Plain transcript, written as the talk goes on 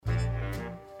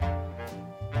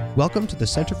Welcome to the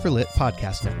Center for Lit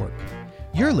Podcast Network.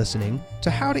 You're listening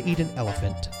to How to Eat an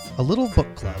Elephant, a little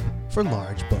book club for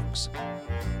large books.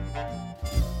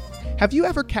 Have you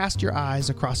ever cast your eyes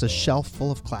across a shelf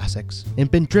full of classics and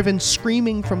been driven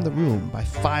screaming from the room by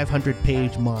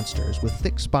 500-page monsters with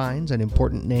thick spines and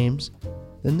important names?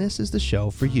 Then this is the show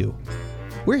for you.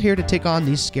 We're here to take on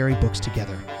these scary books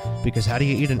together, because how do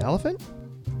you eat an elephant?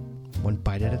 One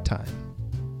bite at a time.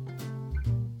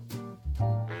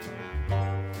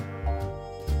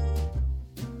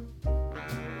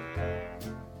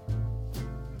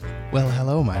 Well,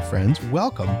 hello, my friends.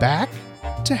 Welcome back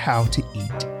to How to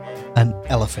Eat an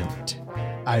Elephant.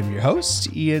 I'm your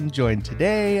host, Ian, joined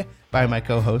today by my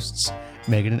co-hosts,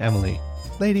 Megan and Emily.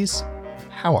 Ladies,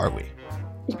 how are we?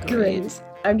 Great.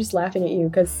 I'm just laughing at you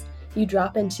because you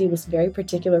drop into this very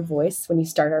particular voice when you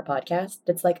start our podcast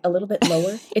that's like a little bit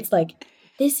lower. It's like,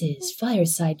 this is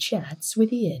Fireside Chats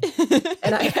with Ian.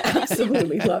 And I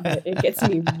absolutely love it. It gets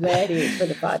me ready for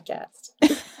the podcast.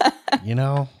 You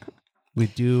know, we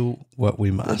do what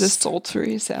we must. The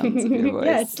sultry sounds of your voice.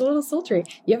 Yeah, it's a little sultry.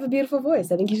 You have a beautiful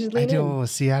voice. I think you should lean in.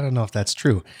 See, I don't know if that's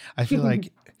true. I feel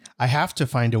like I have to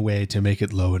find a way to make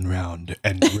it low and round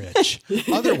and rich.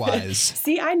 Otherwise...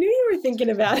 See, I knew you were thinking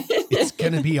about it. It's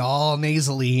going to be all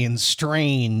nasally and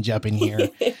strange up in here.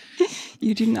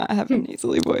 You do not have a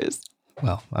nasally voice.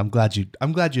 Well, I'm glad you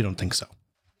don't think so.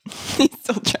 He's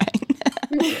still trying.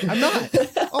 I'm not.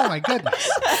 Oh my goodness.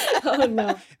 Oh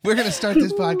no. We're going to start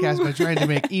this podcast by trying to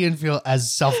make Ian feel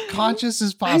as self-conscious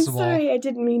as possible. I'm sorry, I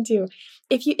didn't mean to.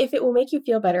 If it will make you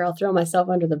feel better, I'll throw myself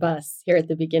under the bus here at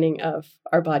the beginning of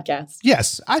our podcast.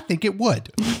 Yes, I think it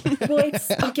would. Well,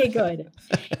 it's okay, good.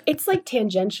 It's like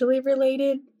tangentially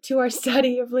related to our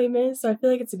study of Les Mis, so I feel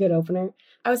like it's a good opener.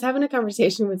 I was having a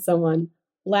conversation with someone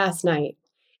last night,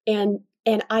 and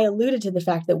I alluded to the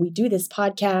fact that we do this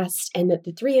podcast and that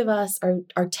the three of us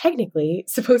are technically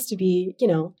supposed to be,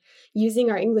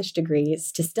 using our English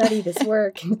degrees to study this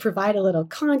work and provide a little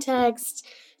context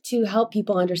to help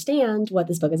people understand what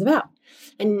this book is about.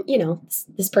 And,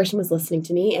 this person was listening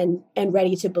to me and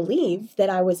ready to believe that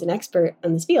I was an expert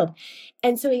on this field.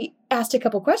 And so he asked a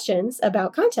couple questions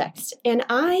about context. And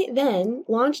I then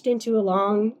launched into a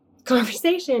long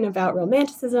conversation about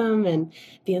Romanticism and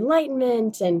the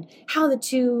Enlightenment and how the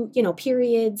two,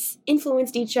 periods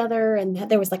influenced each other, and that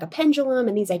there was like a pendulum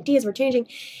and these ideas were changing.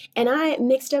 And I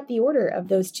mixed up the order of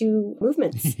those two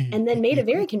movements and then made a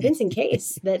very convincing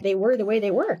case that they were the way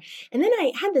they were. And then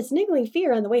I had this niggling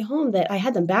fear on the way home that I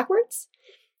had them backwards,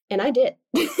 and I did.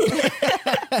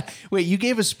 Wait, you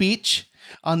gave a speech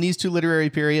on these two literary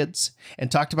periods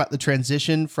and talked about the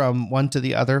transition from one to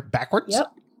the other backwards?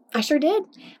 Yep. I sure did.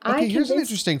 Okay, here's an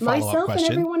interesting follow-up question. Myself and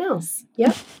everyone else.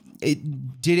 Yep.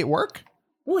 Did it work?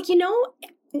 Well,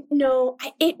 no,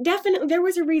 it definitely, there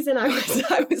was a reason I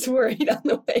was worried on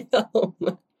the way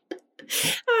home.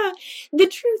 The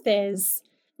truth is,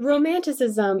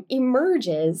 Romanticism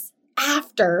emerges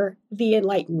after the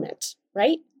Enlightenment,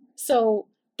 right? So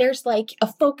there's like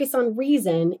a focus on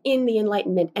reason in the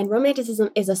Enlightenment, and Romanticism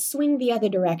is a swing the other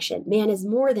direction. Man is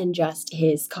more than just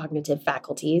his cognitive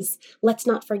faculties. Let's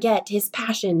not forget his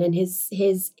passion and his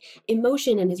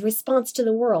emotion and his response to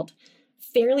the world.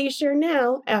 Fairly sure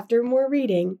now, after more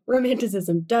reading,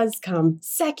 Romanticism does come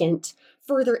second,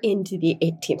 further into the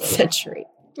 18th century,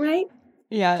 right?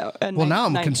 Yeah. Well, now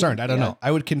I'm concerned. I don't know. I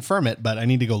would confirm it, but I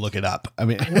need to go look it up. I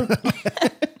mean...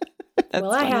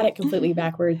 Well, I had it completely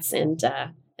backwards, and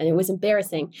it was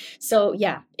embarrassing. So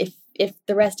yeah, if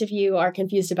the rest of you are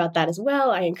confused about that as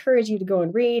well, I encourage you to go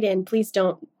and read, and please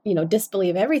don't,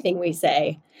 disbelieve everything we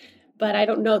say. But I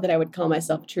don't know that I would call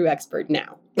myself a true expert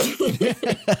now.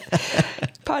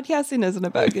 Podcasting isn't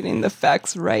about getting the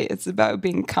facts right. It's about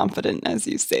being confident as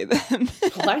you say them.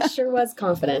 Well, I sure was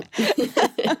confident.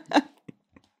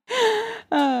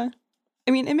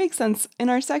 It makes sense. In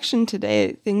our section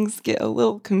today, things get a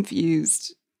little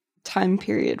confused time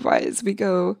period wise.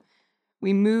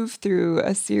 We move through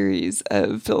a series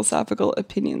of philosophical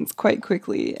opinions quite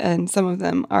quickly, and some of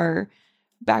them are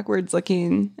backwards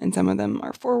looking, and some of them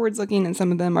are forwards looking, and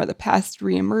some of them are the past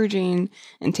re-emerging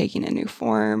and taking a new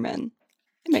form, and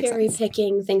it makes sense.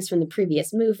 Cherry-picking things from the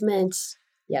previous movement.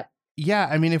 Yep. Yeah,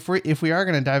 if we are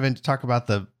going to dive in to talk about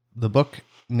the book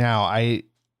now,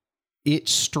 it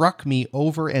struck me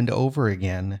over and over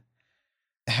again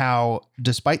how,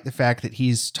 despite the fact that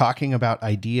he's talking about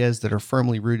ideas that are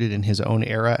firmly rooted in his own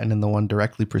era and in the one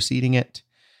directly preceding it,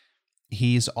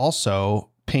 he's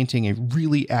also painting a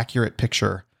really accurate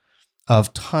picture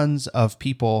of tons of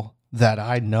people that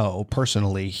I know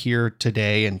personally here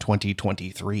today in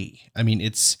 2023. I mean,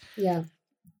 it's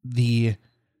the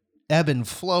ebb and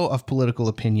flow of political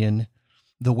opinion,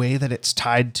 the way that it's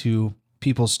tied to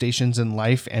people's stations in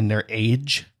life and their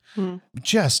age,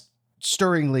 just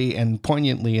stirringly and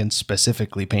poignantly and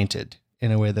specifically painted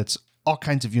in a way that's all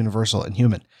kinds of universal and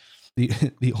human.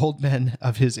 The old men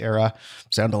of his era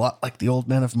sound a lot like the old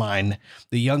men of mine.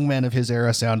 The young men of his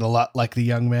era sound a lot like the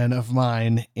young men of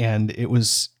mine. And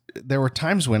there were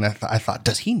times when I thought,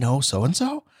 does he know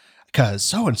so-and-so? Because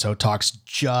so-and-so talks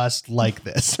just like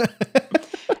this.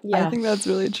 Yeah. I think that's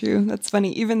really true. That's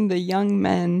funny. Even the young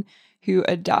men who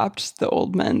adopt the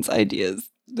old men's ideas,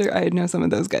 I know some of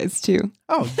those guys too.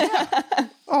 Oh, yeah.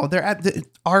 Oh, they're at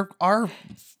our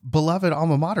beloved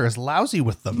alma mater is lousy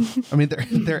with them. I mean,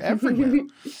 they're everywhere.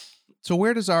 So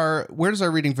where does our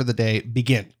reading for the day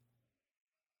begin?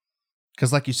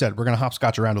 Because like you said, we're going to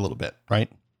hopscotch around a little bit,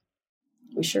 right?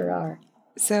 We sure are.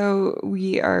 So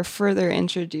we are further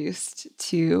introduced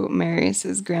to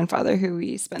Marius's grandfather, who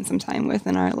we spent some time with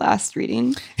in our last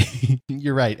reading.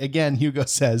 You're right. Again, Hugo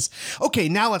says, okay,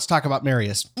 now let's talk about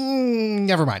Marius.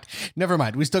 Never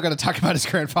mind. We still got to talk about his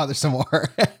grandfather some more.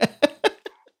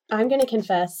 I'm going to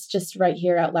confess just right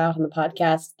here out loud on the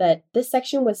podcast that this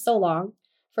section was so long.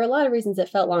 For a lot of reasons, it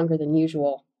felt longer than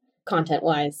usual,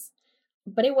 content-wise.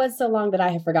 But it was so long that I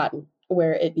have forgotten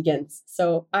where it begins.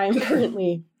 So I am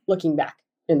currently looking back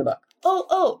in the book.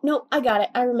 Oh, no, I got it.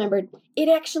 I remembered. It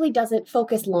actually doesn't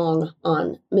focus long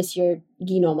on Monsieur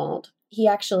Gillenormand. He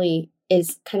actually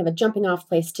is kind of a jumping off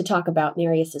place to talk about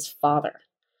Marius's father.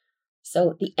 So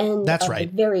at the end of the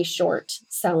very short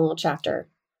Salon chapter,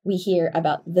 we hear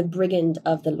about the Brigand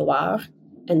of the Loire,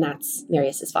 and that's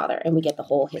Marius's father, and we get the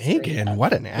whole history. Megan,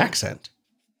 what an accent.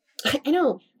 I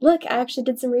know. Look, I actually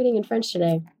did some reading in French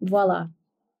today. Voila.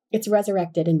 It's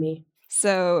resurrected in me.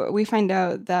 So we find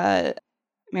out that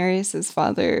Marius's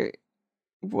father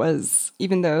was,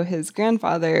 even though his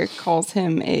grandfather calls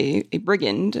him a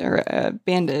brigand or a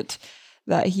bandit,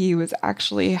 that he was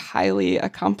actually highly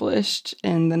accomplished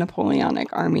in the Napoleonic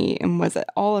army and was at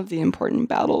all of the important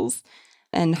battles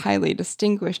and highly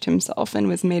distinguished himself and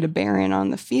was made a baron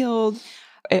on the field.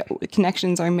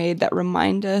 Connections are made that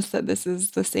remind us that this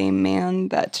is the same man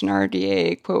that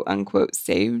Thénardier, quote unquote,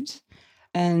 saved,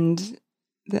 and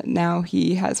that now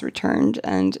he has returned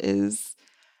and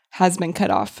has been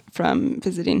cut off from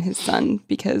visiting his son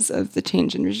because of the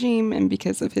change in regime and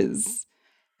because of his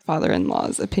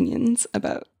father-in-law's opinions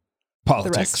about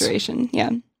politics. The restoration.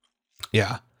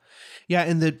 Yeah. Yeah,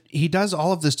 and he does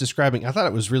all of this describing. I thought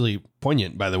it was really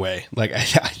poignant, by the way. Like, I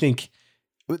think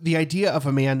the idea of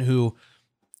a man who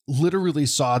literally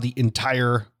saw the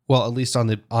entire, well, at least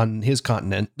on his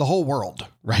continent, the whole world,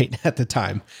 right, at the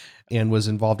time, and was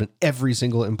involved in every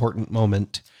single important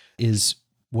moment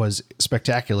was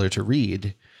spectacular to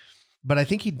read. But I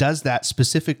think he does that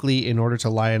specifically in order to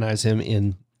lionize him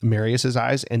in Marius's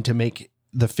eyes and to make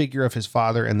the figure of his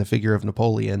father and the figure of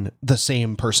Napoleon the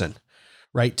same person.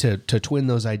 Right, to twin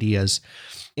those ideas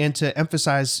and to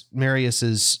emphasize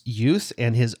Marius's youth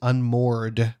and his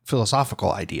unmoored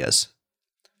philosophical ideas.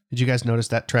 Did you guys notice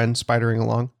that trend spidering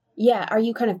along? Yeah, are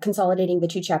you kind of consolidating the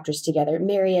two chapters together?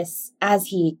 Marius, as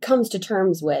he comes to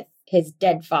terms with his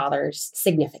dead father's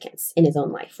significance in his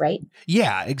own life, right?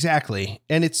 Yeah, exactly.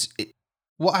 And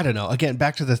well, I don't know. Again,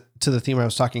 back to the theme I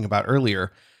was talking about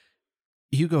earlier.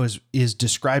 Hugo is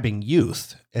describing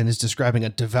youth and is describing a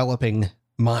developing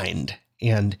mind.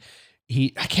 And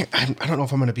I don't know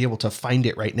if I'm going to be able to find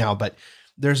it right now, but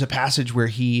there's a passage where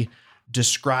he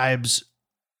describes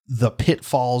the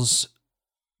pitfalls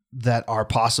that are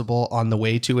possible on the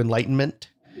way to enlightenment.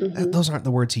 Mm-hmm. Those aren't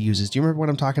the words he uses. Do you remember what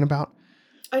I'm talking about?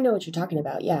 I know what you're talking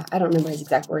about. Yeah. I don't remember his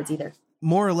exact words either.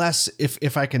 More or less,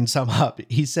 if I can sum up,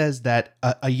 he says that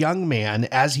a young man,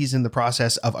 as he's in the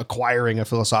process of acquiring a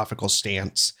philosophical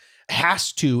stance,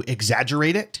 has to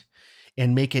exaggerate it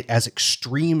and make it as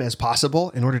extreme as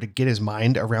possible in order to get his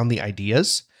mind around the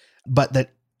ideas. But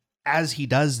that as he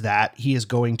does that, he is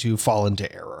going to fall into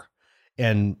error.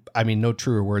 And I mean, no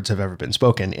truer words have ever been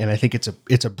spoken. And I think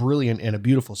it's a brilliant and a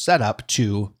beautiful setup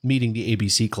to meeting the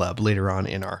ABC Club later on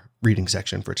in our reading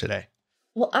section for today.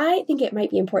 Well, I think it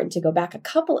might be important to go back a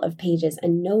couple of pages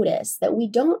and notice that we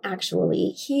don't actually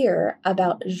hear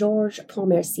about Georges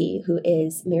Pontmercy, who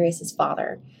is Marius's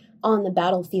father, on the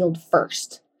battlefield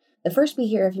first. The first we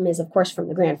hear of him is, of course, from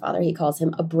the grandfather. He calls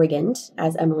him a brigand,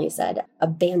 as Emily said, a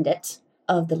bandit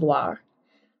of the Loire.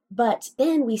 But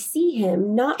then we see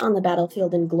him not on the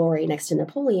battlefield in glory next to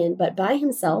Napoleon, but by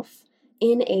himself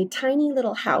in a tiny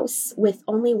little house with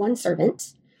only one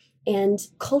servant and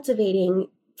cultivating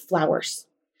flowers.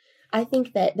 I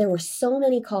think that there were so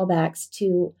many callbacks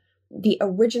to the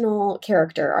original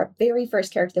character, our very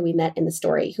first character that we met in the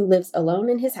story, who lives alone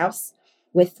in his house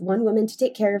with one woman to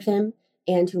take care of him,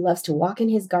 and who loves to walk in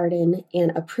his garden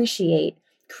and appreciate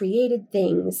created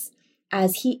things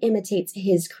as he imitates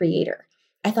his creator.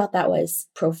 I thought that was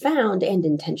profound and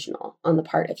intentional on the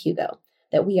part of Hugo,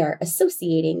 that we are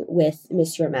associating with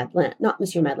Monsieur Madeleine. Not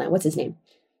Monsieur Madeleine, what's his name?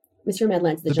 Monsieur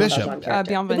Madeleine's the Jean bishop. Valjean character.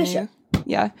 Bienvenue. The bishop.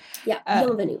 Yeah. Yeah,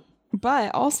 Bienvenue.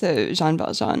 But also Jean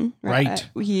Valjean. Right.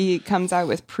 He comes out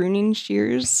with pruning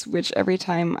shears, which every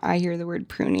time I hear the word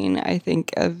pruning, I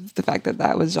think of the fact that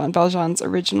that was Jean Valjean's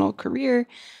original career.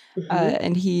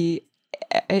 And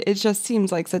it just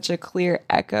seems like such a clear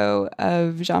echo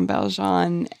of Jean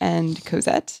Valjean and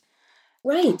Cosette.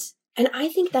 Right. And I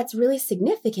think that's really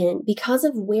significant because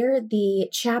of where the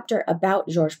chapter about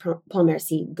Georges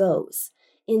Pontmercy goes.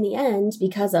 In the end,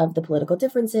 because of the political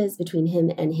differences between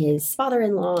him and his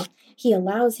father-in-law, he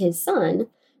allows his son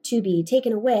to be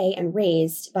taken away and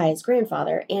raised by his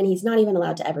grandfather, and he's not even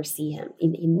allowed to ever see him.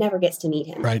 He never gets to meet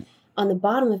him. Right. On the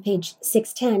bottom of page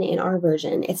 610 in our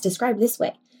version, it's described this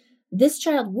way. This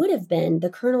child would have been the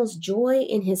colonel's joy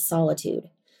in his solitude,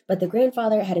 but the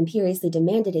grandfather had imperiously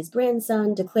demanded his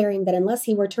grandson, declaring that unless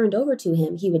he were turned over to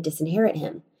him, he would disinherit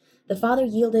him. The father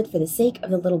yielded for the sake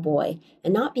of the little boy,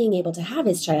 and not being able to have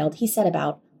his child, he set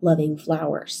about loving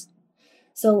flowers.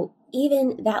 So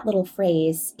even that little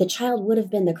phrase, the child would have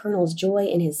been the colonel's joy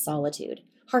in his solitude,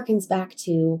 harkens back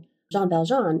to Jean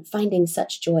Valjean finding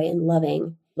such joy in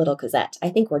loving little Cosette. I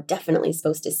think we're definitely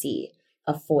supposed to see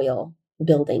a foil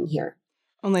building here.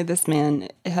 Only this man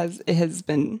it has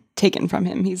been taken from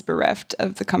him. He's bereft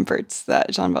of the comforts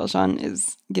that Jean Valjean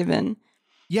is given.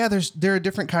 Yeah, there are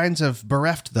different kinds of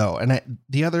bereft, though. And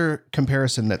the other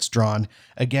comparison that's drawn,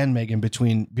 again, Megan,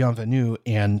 between Bienvenue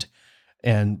and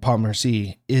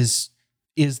Pontmercy is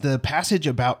the passage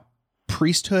about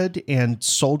priesthood and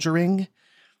soldiering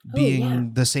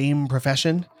being the same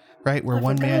profession, right? Where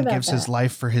one man gives his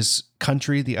life for his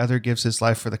country, the other gives his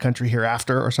life for the country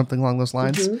hereafter, or something along those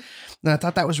lines. And I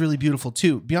thought that was really beautiful,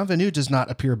 too. Bienvenue does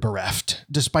not appear bereft,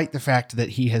 despite the fact that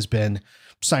he has been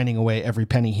signing away every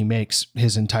penny he makes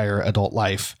his entire adult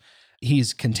life.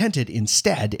 He's contented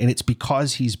instead, and it's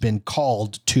because he's been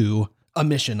called to a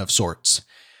mission of sorts.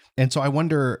 And so I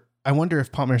wonder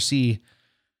if Pontmercy,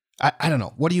 I don't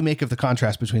know, what do you make of the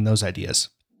contrast between those ideas?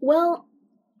 Well,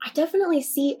 I definitely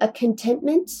see a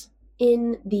contentment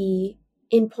in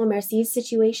Pontmercy's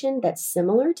situation that's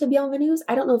similar to Bienvenue's.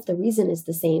 I don't know if the reason is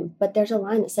the same, but there's a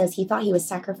line that says he thought he was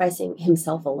sacrificing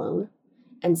himself alone.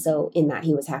 And so in that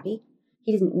he was happy.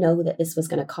 He didn't know that this was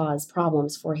going to cause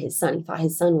problems for his son. He thought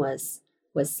his son was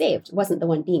saved, wasn't the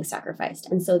one being sacrificed.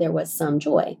 And so there was some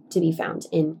joy to be found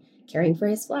in caring for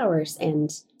his flowers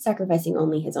and sacrificing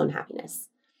only his own happiness.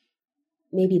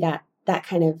 Maybe that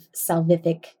kind of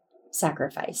salvific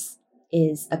sacrifice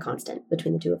is a constant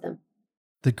between the two of them.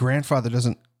 The grandfather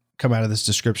doesn't come out of this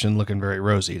description looking very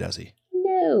rosy, does he?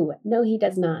 No, he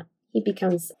does not. He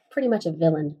becomes pretty much a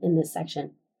villain in this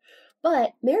section.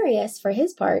 But Marius, for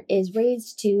his part, is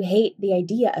raised to hate the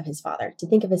idea of his father, to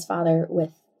think of his father with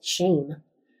shame.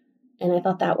 And I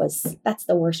thought that's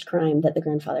the worst crime that the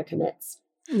grandfather commits.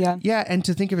 Yeah. Yeah, and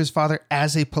to think of his father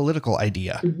as a political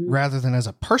idea rather than as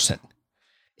a person.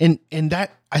 And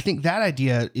that, I think that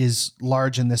idea is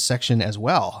large in this section as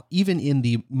well, even in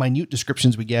the minute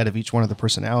descriptions we get of each one of the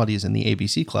personalities in the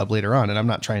ABC Club later on. And I'm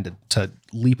not trying to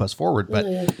leap us forward,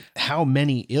 but how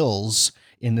many ills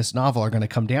in this novel are going to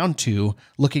come down to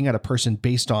looking at a person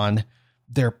based on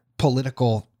their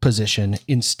political position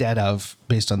instead of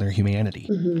based on their humanity.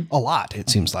 A lot, it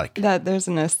seems like. That there's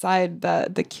an aside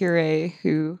that the curé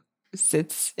who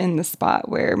sits in the spot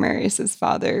where Marius's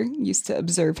father used to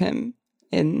observe him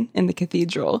in the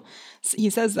cathedral, he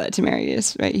says that to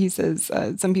Marius, right? He says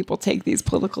some people take these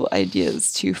political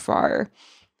ideas too far.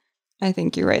 I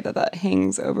think you're right that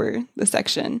hangs over the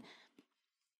section.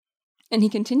 And he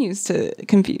continues to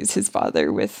confuse his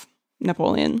father with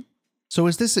Napoleon. So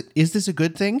is this a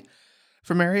good thing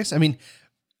for Marius? I mean,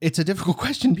 it's a difficult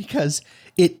question because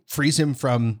it frees him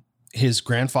from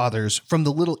from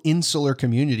the little insular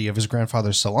community of his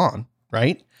grandfather's salon,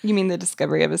 right? You mean the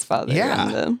discovery of his father?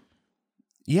 Yeah.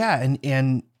 Yeah,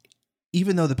 and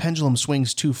even though the pendulum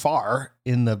swings too far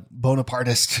in the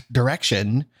Bonapartist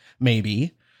direction,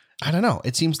 maybe, I don't know.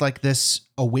 It seems like this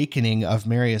awakening of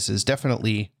Marius's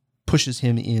definitely pushes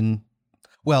him in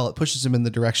the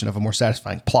direction of a more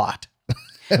satisfying plot.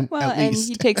 Well, and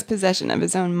he takes possession of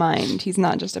his own mind. He's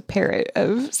not just a parrot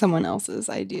of someone else's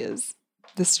ideas.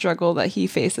 The struggle that he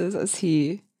faces as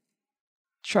he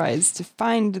tries to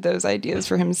find those ideas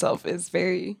for himself is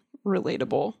very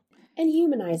relatable. And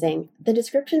humanizing. The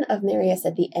description of Marius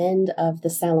at the end of the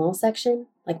Salon section,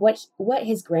 like what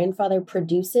his grandfather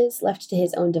produces left to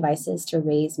his own devices to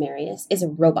raise Marius, is a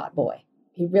robot boy.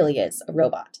 He really is a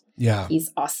robot. Yeah.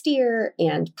 He's austere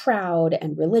and proud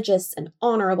and religious and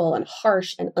honorable and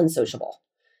harsh and unsociable.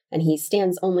 And he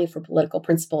stands only for political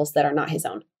principles that are not his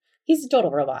own. He's a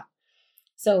total robot.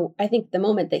 So I think the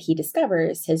moment that he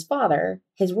discovers his father,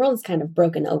 his world is kind of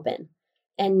broken open.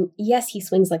 And yes, he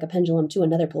swings like a pendulum to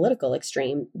another political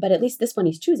extreme, but at least this one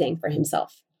he's choosing for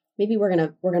himself. Maybe we're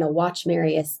gonna watch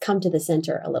Marius come to the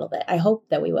center a little bit. I hope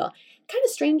that we will. Kind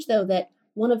of strange though that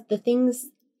one of the things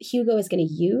Hugo is going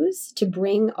to use to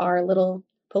bring our little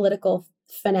political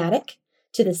fanatic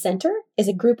to the center is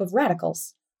a group of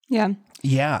radicals. Yeah.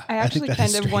 Yeah. I actually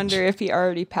kind of wonder if he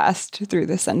already passed through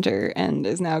the center and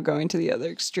is now going to the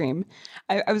other extreme.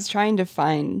 I was trying to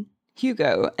find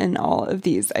Hugo in all of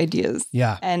these ideas.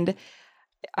 Yeah. And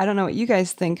I don't know what you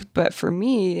guys think, but for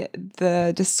me,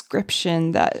 the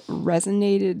description that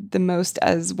resonated the most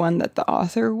as one that the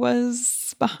author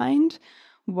was behind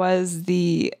was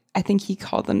I think he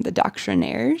called them the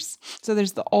doctrinaires. So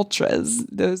there's the ultras.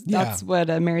 That's what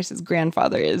Marius's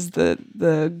grandfather is,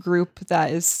 the group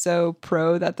that is so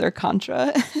pro that they're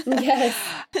contra. Yes.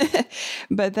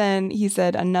 But then he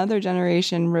said another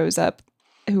generation rose up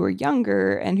who were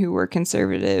younger and who were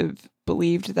conservative,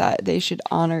 believed that they should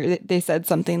honor, they said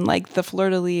something like the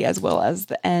fleur-de-lis as well as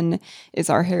the N is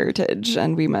our heritage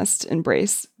and we must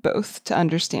embrace both to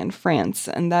understand France.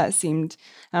 And that seemed,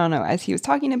 I don't know, as he was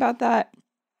talking about that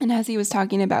and as he was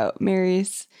talking about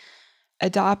Marius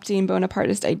adopting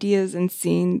Bonapartist ideas and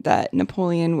seeing that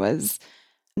Napoleon was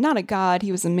not a god,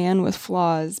 he was a man with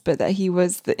flaws, but that he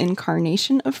was the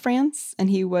incarnation of France and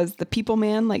he was the people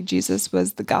man like Jesus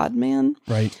was the God man.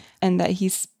 Right. And that he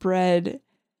spread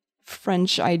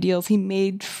French ideals. He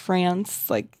made France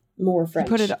like more French.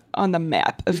 Put it on the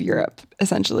map of Europe,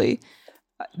 essentially.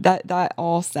 That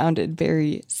all sounded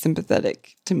very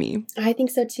sympathetic to me. I think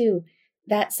so too.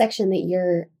 That section that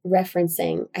you're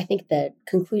referencing, I think the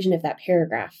conclusion of that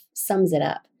paragraph sums it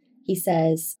up. He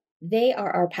says, "They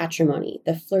are our patrimony,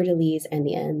 the fleur-de-lis and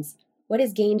the N's. What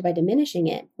is gained by diminishing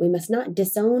it? We must not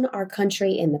disown our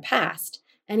country in the past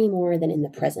any more than in the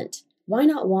present. Why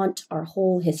not want our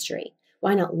whole history?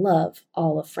 Why not love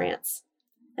all of France?"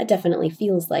 That definitely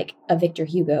feels like a Victor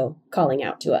Hugo calling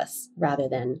out to us rather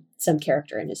than some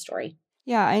character in his story.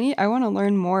 Yeah, I want to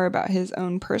learn more about his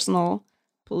own personal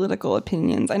political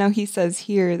opinions. I know he says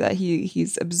here that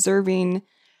he's observing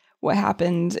what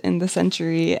happened in the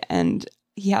century and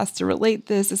he has to relate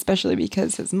this, especially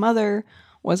because his mother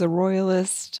was a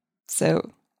royalist.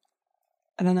 So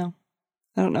I don't know.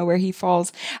 I don't know where he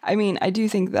falls. I mean, I do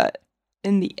think that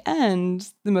in the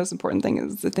end, the most important thing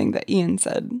is the thing that Ian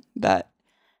said, that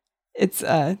it's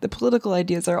the political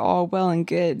ideas are all well and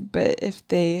good, but if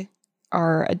they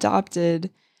are adopted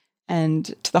and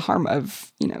to the harm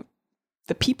of,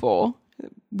 the people,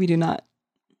 we're not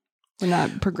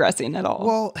progressing at all.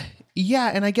 Well,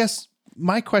 yeah. And I guess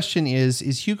my question is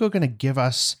Hugo going to give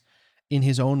us in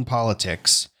his own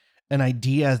politics an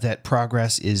idea that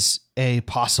progress is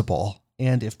possible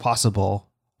and if possible,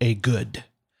 a good?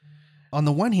 On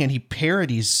the one hand, he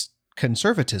parodies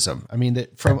conservatism. I mean,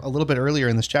 that from a little bit earlier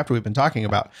in this chapter, we've been talking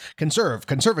about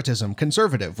conservatism,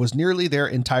 conservative was nearly their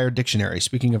entire dictionary.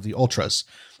 Speaking of the ultras,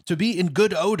 to be in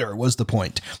good odor was the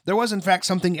point. There was, in fact,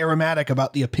 something aromatic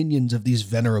about the opinions of these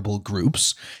venerable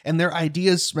groups, and their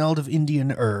ideas smelled of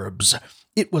Indian herbs.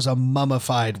 It was a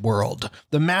mummified world.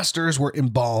 The masters were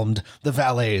embalmed. The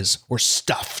valets were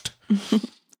stuffed.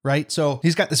 Right? So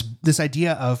he's got this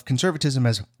idea of conservatism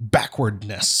as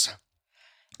backwardness.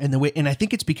 And I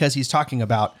think it's because he's talking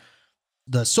about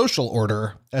the social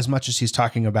order as much as he's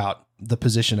talking about the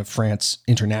position of France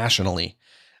internationally.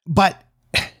 But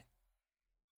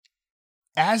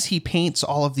as he paints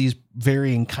all of these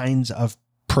varying kinds of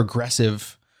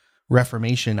progressive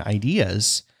Reformation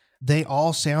ideas, they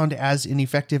all sound as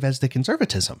ineffective as the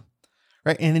conservatism.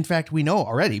 Right. And in fact, we know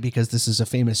already, because this is a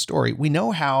famous story, we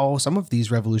know how some of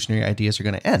these revolutionary ideas are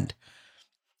going to end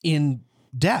in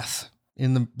death,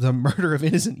 in the murder of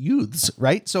innocent youths.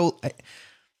 Right. So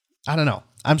I don't know.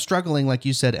 I'm struggling, like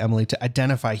you said, Emily, to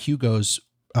identify Hugo's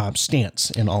stance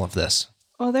in all of this.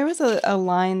 Well, there was a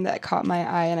line that caught my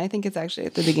eye, and I think it's actually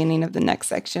at the beginning of the next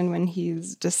section when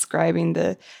he's describing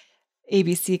the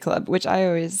ABC Club, which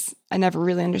I never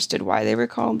really understood why they were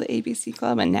called the ABC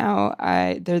Club, and now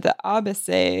they're the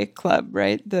ABC Club,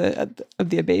 right? Of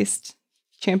the abased,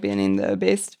 championing the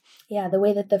abased. Yeah, the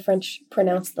way that the French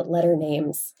pronounce the letter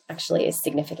names actually is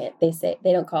significant. They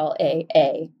don't call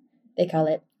A, they call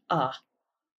it A,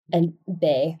 and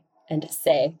B, and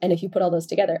C. And if you put all those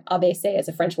together, ABC is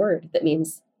a French word that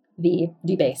means the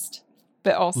debased.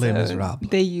 But also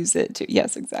they use it to,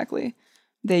 yes, exactly.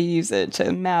 they use it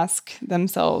to mask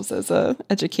themselves as a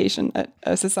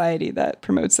society that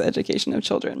promotes the education of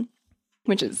children,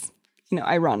 which is,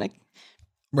 ironic.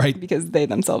 Right. Because they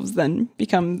themselves then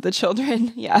become the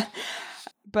children. Yeah.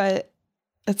 But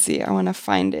let's see, I want to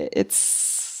find it.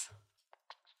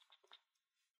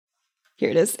 Here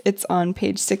it is. It's on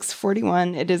page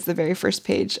 641. It is the very first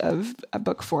page of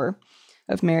book 4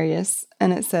 of Marius.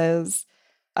 And it says,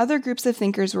 other groups of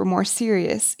thinkers were more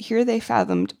serious. Here they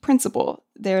fathomed principle.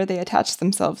 There they attached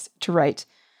themselves to right.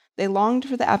 They longed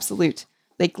for the absolute.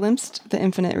 They glimpsed the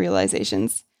infinite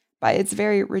realizations. By its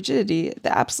very rigidity,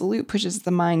 the absolute pushes the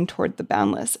mind toward the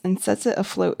boundless and sets it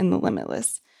afloat in the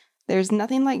limitless. There's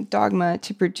nothing like dogma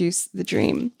to produce the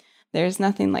dream. There's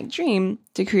nothing like dream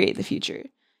to create the future.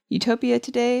 Utopia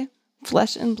today,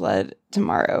 flesh and blood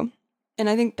tomorrow. And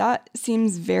I think that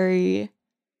seems very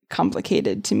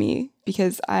complicated to me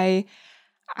because I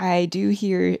do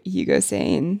hear Hugo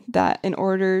saying that in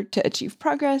order to achieve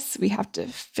progress, we have to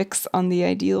fix on the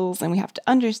ideals and we have to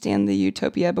understand the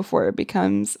utopia before it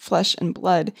becomes flesh and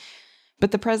blood.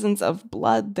 But the presence of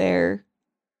blood there,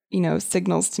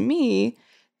 signals to me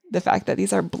the fact that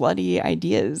these are bloody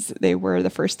ideas. They were the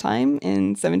first time in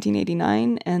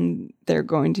 1789, and they're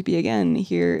going to be again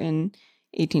here in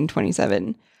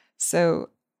 1827. So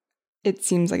it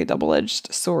seems like a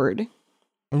double-edged sword.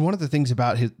 And one of the things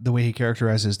about the way he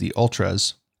characterizes the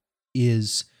ultras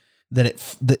is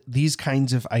that these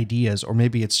kinds of ideas, or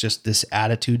maybe it's just this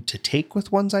attitude to take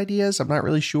with one's ideas, I'm not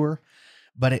really sure,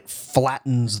 but it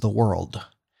flattens the world.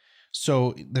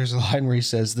 So there's a line where he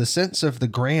says, the sense of the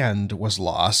grand was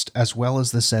lost, as well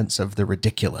as the sense of the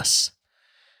ridiculous.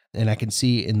 And I can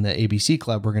see in the ABC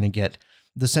Club, we're going to get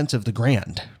the sense of the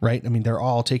grand, right? I mean, they're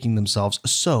all taking themselves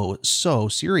so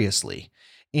seriously.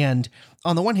 And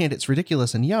on the one hand, it's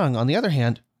ridiculous and young. On the other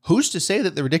hand, who's to say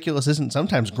that the ridiculous isn't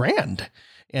sometimes grand?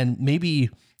 And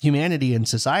maybe humanity and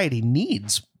society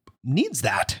needs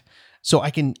that. So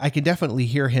I can definitely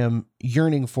hear him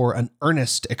yearning for an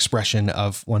earnest expression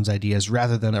of one's ideas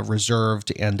rather than a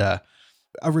reserved and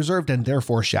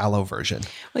therefore shallow version.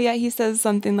 Well, yeah, he says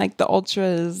something like the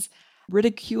ultras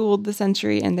ridiculed the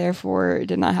century and therefore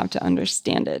did not have to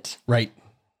understand it. Right.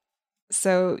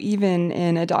 So even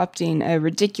in adopting a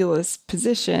ridiculous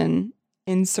position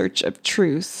in search of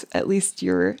truth, at least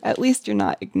you're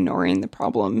not ignoring the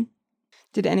problem.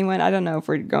 Did anyone, I don't know if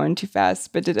we're going too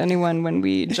fast, but did anyone, when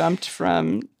we jumped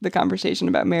from the conversation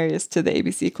about Marius to the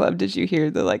ABC Club, did you hear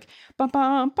the like,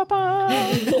 ba-bum, ba-bum?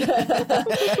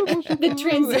 The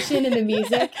transition in the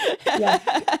music? Yeah.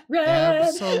 Red,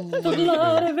 Absolutely. the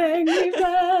blood of angry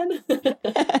men.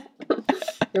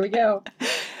 Here we go.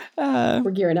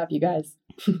 We're gearing up, you guys.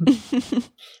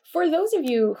 For those of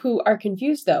you who are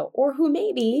confused, though, or who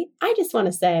maybe, I just want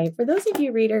to say, for those of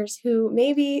you readers who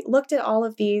maybe looked at all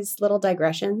of these little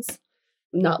digressions,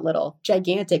 not little,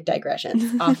 gigantic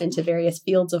digressions, off into various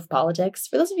fields of politics,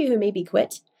 for those of you who maybe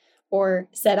quit or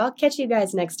said, I'll catch you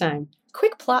guys next time,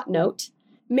 quick plot note,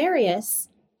 Marius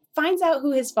finds out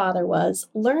who his father was,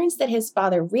 learns that his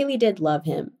father really did love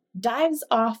him, dives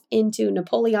off into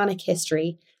Napoleonic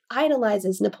history,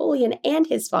 idolizes Napoleon and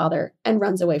his father, and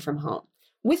runs away from home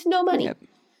with no money. Yep.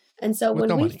 And so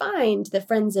when we find the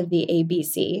Friends of the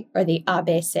ABC, or the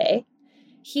ABC,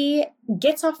 he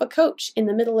gets off a coach in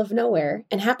the middle of nowhere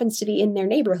and happens to be in their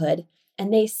neighborhood,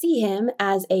 and they see him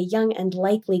as a young and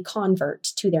likely convert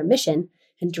to their mission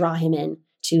and draw him in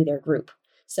to their group.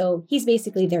 So he's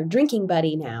basically their drinking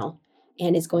buddy now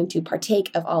and is going to partake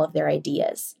of all of their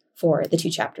ideas for the 2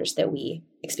 chapters that we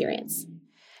experience.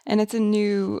 And it's a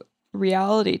new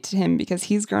reality to him because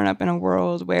he's grown up in a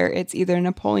world where it's either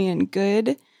Napoleon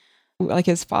good, like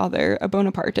his father, a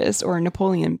Bonapartist, or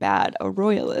Napoleon bad, a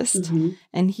royalist. Mm-hmm.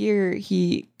 And here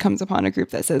he comes upon a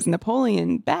group that says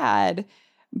Napoleon bad,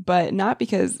 but not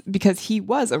because he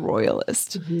was a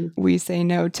royalist. Mm-hmm. We say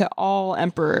no to all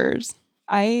emperors.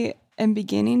 I am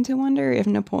beginning to wonder if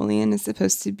Napoleon is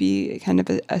supposed to be kind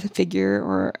of a figure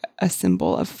or a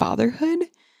symbol of fatherhood.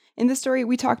 In the story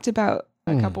we talked about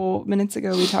a couple minutes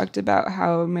ago, we talked about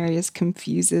how Marius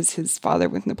confuses his father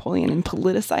with Napoleon and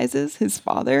politicizes his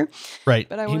father. Right.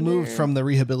 But he moved from the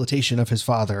rehabilitation of his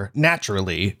father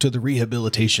naturally to the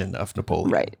rehabilitation of Napoleon.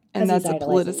 Right. And that's a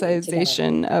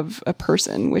politicization of a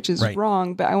person, which is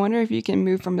wrong. But I wonder if you can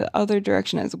move from the other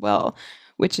direction as well,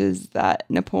 which is that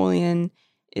Napoleon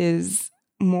is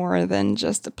more than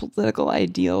just a political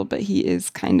ideal, but he is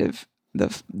kind of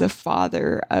the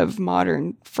father of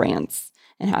modern France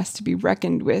and has to be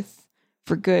reckoned with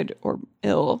for good or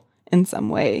ill in some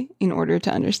way in order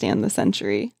to understand the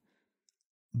century.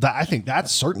 I think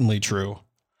that's certainly true.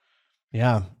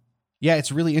 Yeah. Yeah,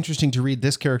 it's really interesting to read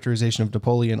this characterization of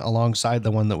Napoleon alongside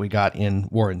the one that we got in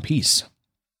War and Peace.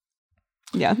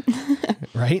 Yeah.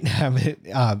 Right?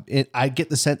 I get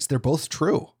the sense they're both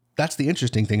true. That's the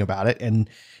interesting thing about it. And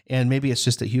maybe it's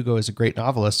just that Hugo is a great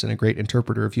novelist and a great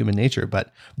interpreter of human nature,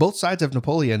 but both sides of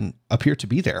Napoleon appear to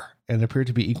be there and appear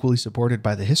to be equally supported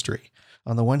by the history.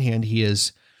 On the one hand, he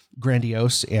is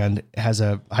grandiose and has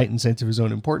a heightened sense of his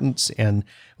own importance, and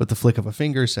with the flick of a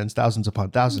finger sends thousands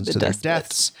upon thousands to their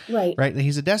deaths. Right. Right.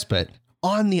 He's a despot.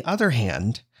 On the other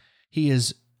hand, he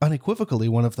is unequivocally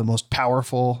one of the most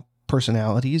powerful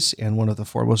personalities and one of the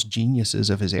foremost geniuses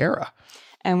of his era.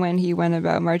 And when he went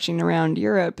about marching around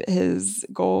Europe, his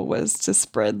goal was to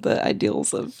spread the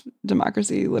ideals of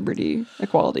democracy, liberty,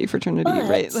 equality, fraternity,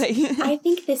 right? Like, I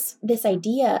think this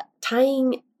idea,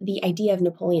 tying the idea of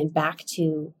Napoleon back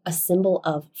to a symbol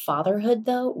of fatherhood,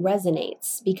 though,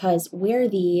 resonates, because where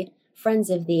the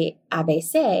Friends of the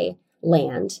ABC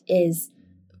land is,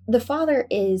 the father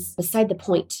is beside the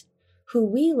point. Who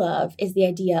we love is the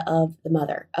idea of the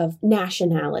mother, of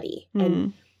nationality.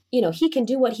 And he can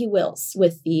do what he wills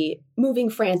with the moving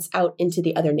France out into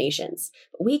the other nations.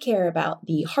 But we care about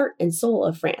the heart and soul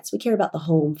of France. We care about the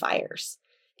home fires.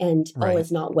 And all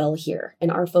is not well here.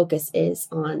 And our focus is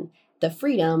on the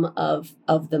freedom of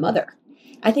the mother.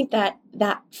 I think that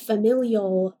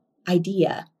familial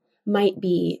idea might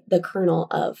be the kernel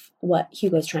of what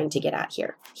Hugo's trying to get at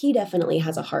here. He definitely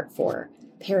has a heart for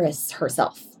Paris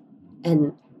herself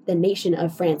and the nation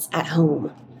of France at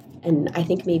home. And I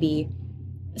think maybe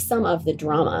some of the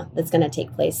drama that's going to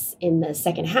take place in the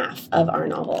second half of our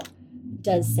novel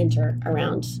does center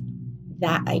around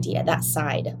that idea, that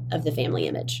side of the family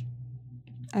image.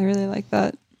 I really like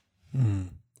that.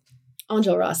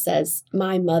 Enjolras says,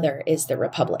 "My mother is the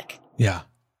Republic." Yeah.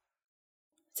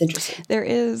 It's interesting. There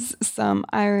is some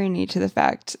irony to the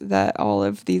fact that all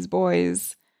of these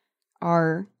boys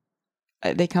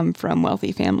they come from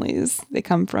wealthy families. They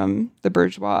come from the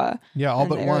bourgeois. Yeah, all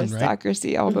but one, right?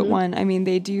 Aristocracy, all but one. I mean,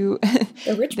 they do.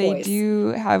 The rich they boys. do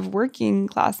have working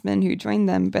classmen who join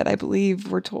them, but I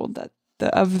believe we're told that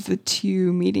of the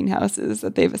two meeting houses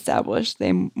that they've established,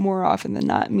 they more often than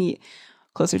not meet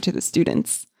closer to the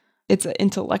students. It's an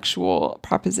intellectual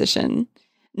proposition.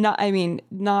 Not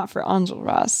for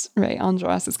Enjolras, right?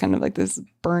 Enjolras is kind of like this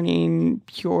burning,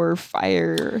 pure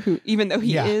fire who, even though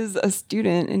he is a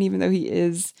student and even though he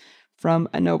is from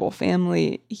a noble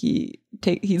family, he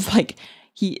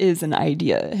is an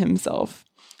idea himself.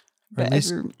 But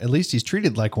at least he's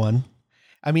treated like one.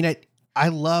 I mean, I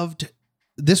loved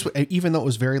this, even though it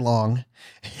was very long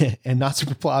and not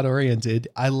super plot oriented.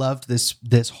 I loved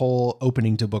this whole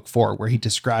opening to book 4, where he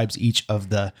describes each of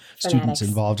the students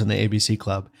involved in the ABC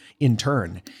Club in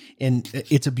turn. And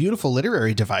it's a beautiful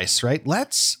literary device, right?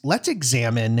 Let's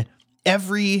examine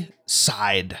every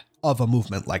side of a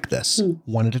movement like this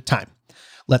one at a time.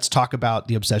 Let's talk about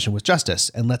the obsession with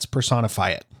justice and let's personify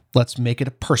it. Let's make it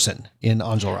a person in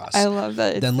Enjolras. I love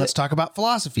that. Then let's talk about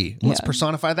philosophy. Let's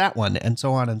personify that one, and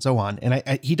so on and so on. And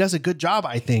he does a good job,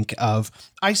 I think, of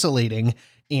isolating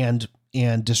and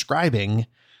describing.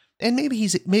 And maybe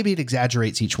it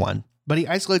exaggerates each one, but he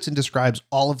isolates and describes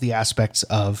all of the aspects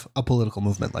of a political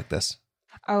movement like this.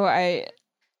 Oh, I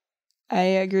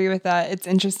agree with that. It's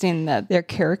interesting that they're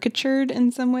caricatured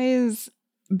in some ways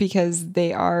because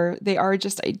they are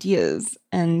just ideas,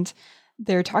 and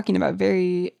they're talking about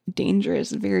very dangerous,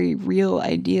 very real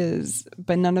ideas,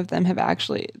 but none of them have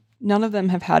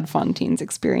had Fontaine's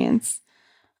experience.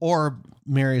 Or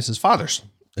Marius's father's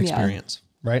experience,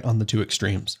 right? On the two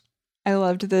extremes. I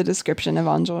loved the description of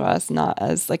Enjolras, not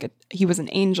as he was an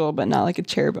angel, but not like a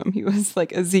cherubim. He was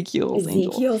like Ezekiel's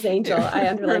angel. Ezekiel's angel. I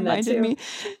underlined that too. Me.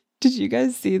 Did you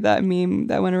guys see that meme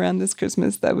that went around this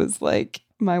Christmas that was like,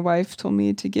 my wife told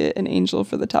me to get an angel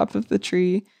for the top of the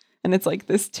tree? And it's like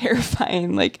this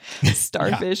terrifying, like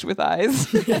starfish with eyes.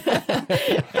 It's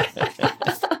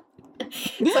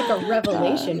like a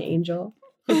revelation angel.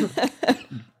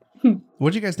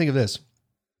 What do you guys think of this?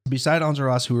 Beside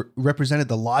Enjolras, who represented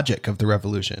the logic of the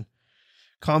revolution,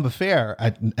 Combeferre,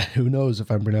 who knows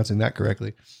if I'm pronouncing that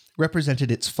correctly,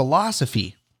 represented its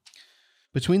philosophy.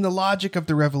 Between the logic of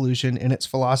the revolution and its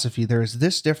philosophy, there is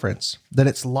this difference, that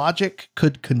its logic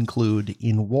could conclude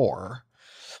in war,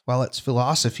 while its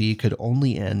philosophy could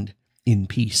only end in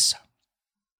peace.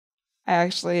 I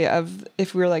actually,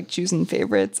 if we were like choosing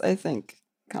favorites, I think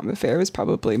Combeferre was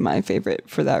probably my favorite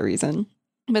for that reason.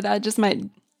 But that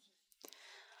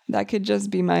could just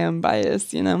be my own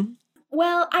bias, you know?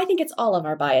 Well, I think it's all of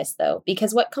our bias, though,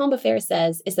 because what Combeferre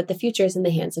says is that the future is in the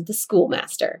hands of the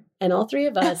schoolmaster. And all three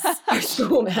of us are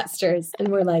schoolmasters. And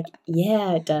we're like,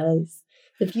 yeah, it does.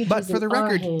 The future's But for the in our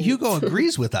record, hands. Hugo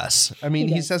agrees with us. I mean,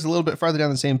 He he does. says a little bit farther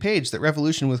down the same page that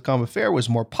revolution with Combeferre was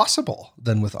more possible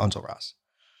than with Enjolras.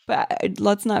 But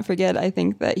let's not forget, I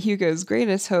think that Hugo's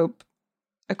greatest hope,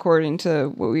 according to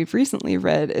what we've recently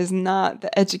read, is not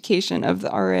the education of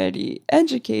the already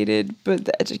educated, but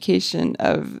the education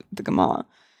of the gamin.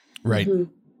 Right. Mhm.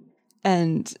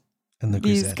 And And the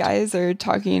these grisette. guys are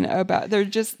talking about,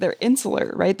 they're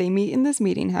insular, right? They meet in this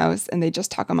meeting house and they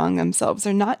just talk among themselves.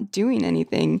 They're not doing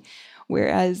anything.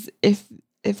 Whereas if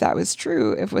that was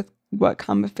true, if with what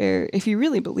Combeferre, if he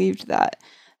really believed that,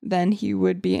 then he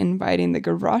would be inviting the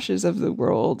Gavroches of the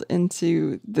world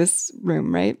into this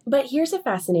room, right? But here's a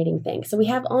fascinating thing. So we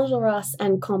have Enjolras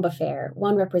and Combeferre.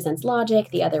 One represents logic,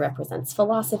 the other represents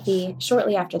philosophy.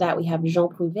 Shortly after that, we have Jean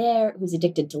Prouvaire, who's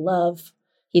addicted to love.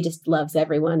 He just loves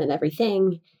everyone and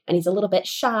everything. And he's a little bit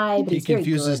shy, but He he's very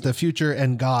confuses good. the future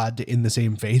and God in the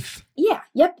same faith. Yeah,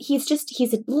 yep. He's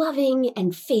loving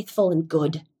and faithful and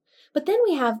good. But then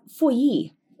we have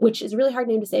Feuilly, which is a really hard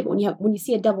name to say, but when you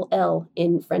see a double L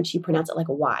in French, you pronounce it like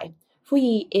a Y.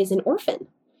 Feuilly is an orphan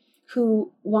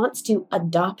who wants to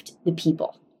adopt the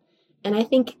people. And I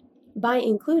think by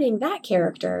including that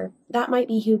character, that might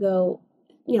be Hugo,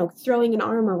 throwing an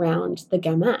arm around the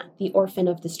gamin, the orphan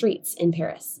of the streets in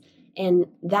Paris. And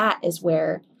that is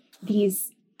where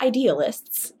these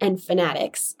idealists and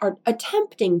fanatics are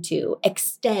attempting to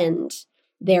extend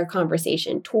their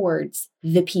conversation towards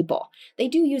the people. They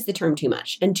do use the term too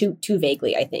much and too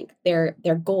vaguely, I think. Their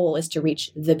goal is to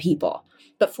reach the people.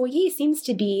 But Feuilly seems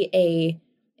to be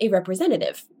a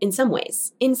representative in some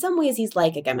ways. In some ways, he's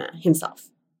like a gamin himself.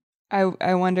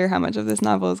 I wonder how much of this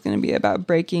novel is going to be about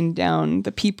breaking down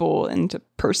the people into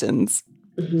persons.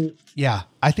 Mm-hmm. Yeah,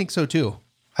 I think so too.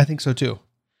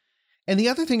 And the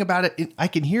other thing about it, I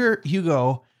can hear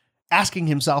Hugo asking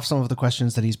himself some of the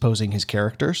questions that he's posing his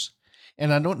characters.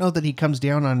 And I don't know that he comes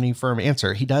down on any firm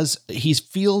answer. He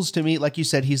feels to me, like you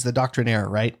said, he's the doctrinaire,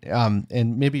 right?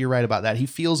 And maybe you're right about that. He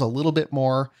feels a little bit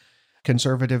more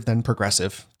conservative than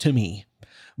progressive to me.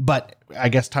 But I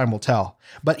guess time will tell.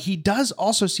 But he does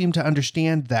also seem to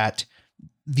understand that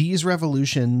these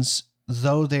revolutions,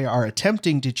 though they are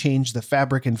attempting to change the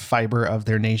fabric and fiber of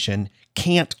their nation,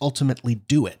 can't ultimately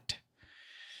do it.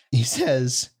 He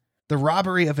says, the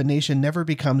robbery of a nation never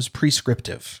becomes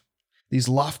prescriptive. These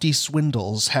lofty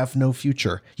swindles have no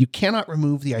future. You cannot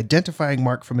remove the identifying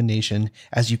mark from a nation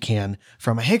as you can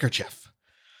from a handkerchief.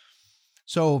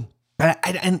 So,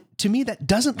 and to me, that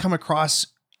doesn't come across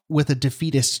with a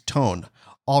defeatist tone.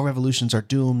 All revolutions are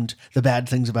doomed. The bad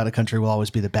things about a country will always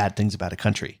be the bad things about a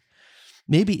country.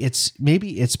 Maybe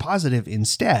it's positive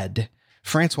instead.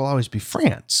 France will always be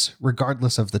France,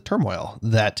 regardless of the turmoil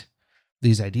that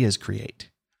these ideas create.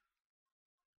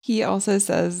 He also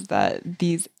says that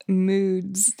these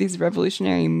moods, these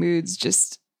revolutionary moods,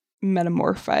 just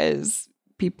metamorphose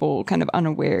people kind of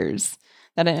unawares.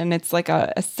 And it's like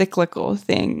a cyclical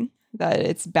thing, that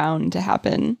it's bound to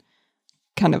happen,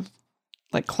 kind of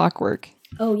like clockwork.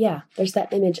 Oh, yeah. There's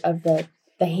that image of the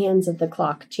hands of the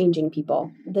clock changing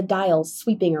people, the dials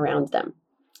sweeping around them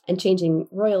and changing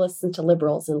royalists into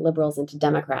liberals and liberals into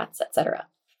Democrats, etc.,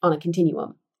 on a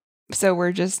continuum. So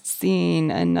we're just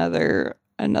seeing another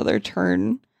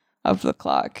turn of the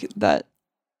clock. That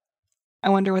I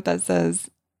wonder what that says.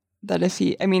 That if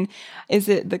is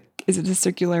it the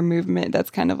circular movement that's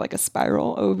kind of like a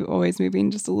spiral, always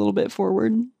moving just a little bit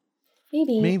forward?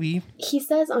 Maybe. He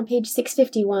says on page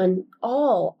 651,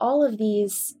 all of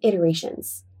these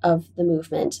iterations of the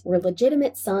movement were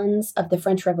legitimate sons of the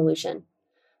French Revolution.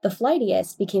 The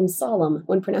flightiest became solemn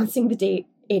when pronouncing the date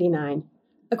 89.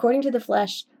 According to the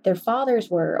flesh, their fathers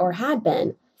were, or had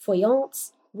been,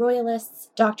 feuillants, royalists,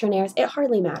 doctrinaires. It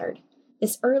hardly mattered.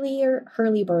 This earlier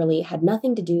hurly-burly had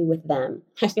nothing to do with them.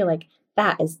 I feel like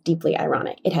that is deeply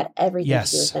ironic. It had everything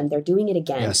to do with them. They're doing it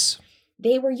again. Yes.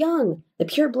 They were young. The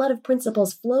pure blood of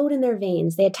principles flowed in their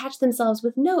veins. They attached themselves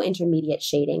with no intermediate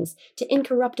shadings to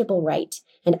incorruptible right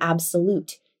and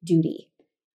absolute duty.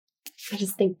 I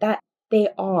just think that they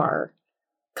are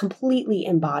completely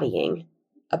embodying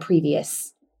a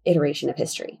previous iteration of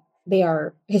history. They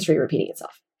are history repeating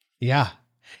itself. Yeah.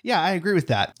 Yeah, I agree with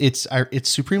that. It's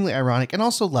supremely ironic and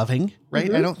also loving, right?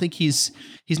 Mm-hmm. I don't think he's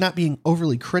not being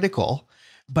overly critical,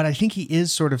 but I think he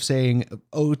is sort of saying,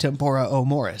 "O tempora, O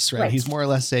moris," right? He's more or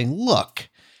less saying, look,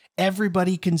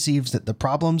 everybody conceives that the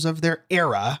problems of their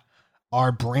era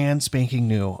are brand spanking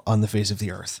new on the face of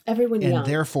the earth. Everyone and young.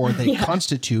 Therefore they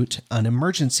constitute an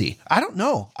emergency. I don't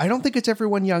know. I don't think it's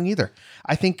everyone young either.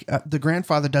 I think the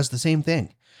grandfather does the same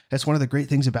thing. That's one of the great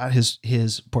things about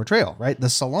his portrayal, right? The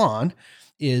Salon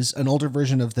is an older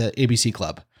version of the ABC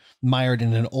Club. mired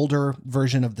in an older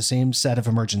version of the same set of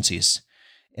emergencies.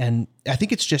 And I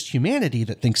think it's just humanity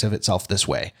that thinks of itself this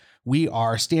way. We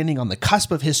are standing on the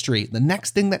cusp of history. The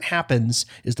next thing that happens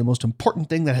is the most important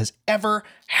thing that has ever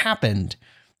happened.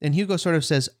 And Hugo sort of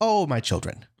says, oh, my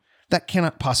children, that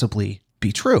cannot possibly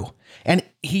be true. And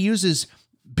he uses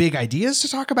big ideas to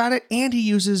talk about it, and he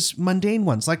uses mundane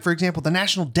ones. Like, for example, the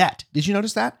national debt. Did you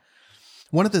notice that?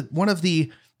 One of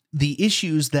the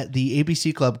issues that the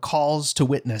ABC Club calls to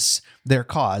witness their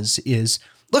cause is,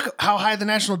 look how high the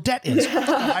national debt is. Look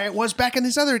how high it was back in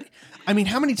this other. I mean,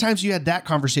 how many times you had that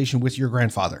conversation with your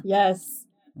grandfather? Yes.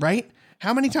 Right?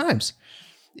 How many times?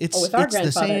 With our grandfather,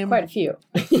 the same, quite a few.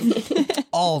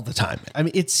 all the time. I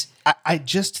mean, I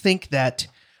just think that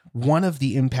one of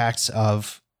the impacts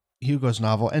of Hugo's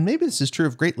novel, and maybe this is true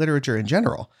of great literature in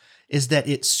general, is that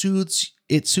it soothes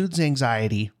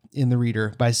anxiety in the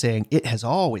reader by saying it has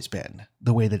always been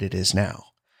the way that it is now.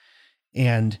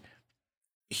 And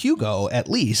Hugo, at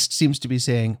least, seems to be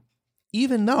saying,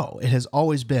 even though it has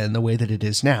always been the way that it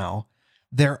is now,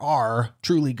 there are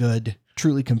truly good,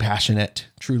 truly compassionate,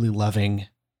 truly loving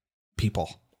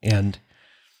people. And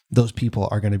those people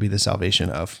are going to be the salvation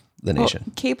of the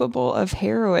nation. Capable of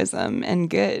heroism and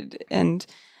good. And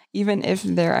even if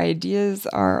their ideas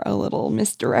are a little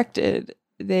misdirected,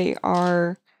 they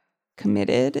are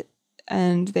committed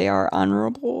and they are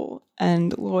honorable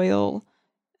and loyal,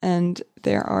 and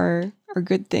there are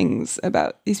good things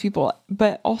about these people.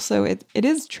 But also it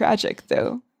is tragic,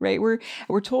 though, right?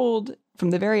 We're told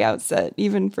from the very outset,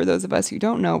 even for those of us who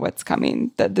don't know what's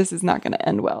coming, that this is not going to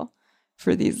end well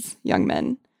for these young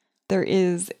men. There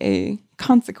is a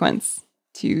consequence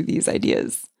to these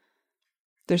ideas.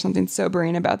 There's something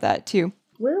sobering about that, too.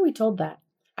 Where are we told that?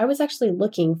 I was actually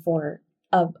looking for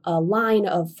a line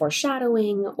of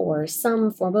foreshadowing or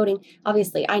some foreboding.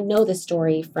 Obviously, I know the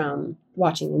story from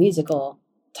watching the musical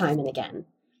time and again.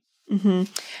 Mm-hmm.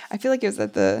 I feel like it was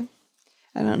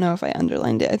I don't know if I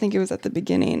underlined it. I think it was at the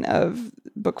beginning of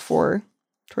book 4,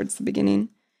 towards the beginning,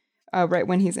 right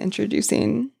when he's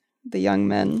introducing the young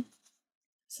men.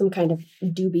 Some kind of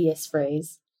dubious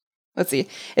phrase. Let's see.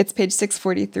 It's page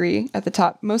 643 at the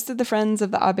top. Most of the friends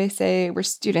of the ABC were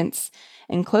students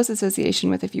in close association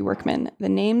with a few workmen. The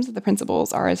names of the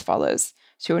principals are as follows.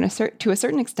 To a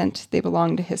certain extent, they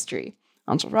belong to history.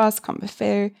 Enjolras,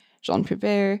 Combeferre, Jean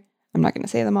Prouvaire. I'm not going to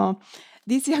say them all.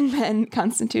 These young men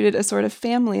constituted a sort of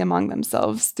family among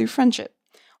themselves through friendship.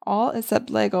 All except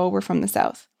L'Aigle were from the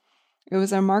south. It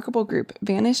was a remarkable group,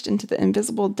 vanished into the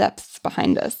invisible depths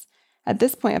behind us. At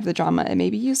this point of the drama, it may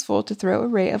be useful to throw a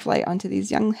ray of light onto these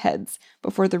young heads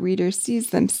before the reader sees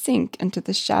them sink into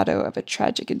the shadow of a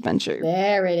tragic adventure.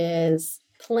 There it is.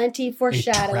 Plenty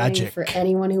foreshadowing for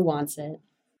anyone who wants it.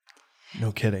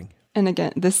 No kidding. And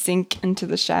again, the sink into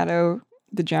the shadow,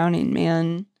 the drowning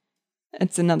man.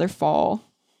 It's another fall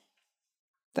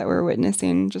that we're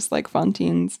witnessing, just like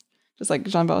Fantine's, just like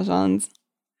Jean Valjean's.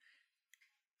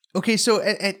 Okay, so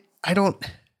I don't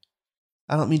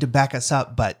mean to back us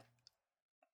up, but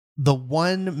the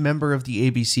one member of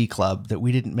the ABC Club that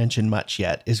we didn't mention much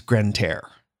yet is Grantaire.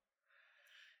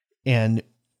 And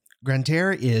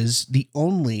Grantaire is the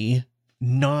only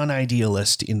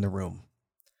non-idealist in the room.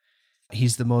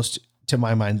 He's to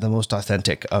my mind, the most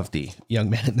authentic of the young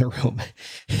men in the room.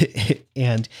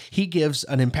 And he gives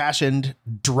an impassioned,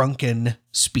 drunken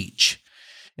speech.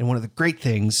 And one of the great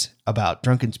things about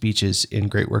drunken speeches in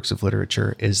great works of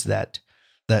literature is that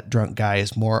drunk guy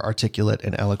is more articulate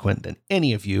and eloquent than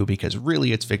any of you, because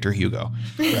really it's Victor Hugo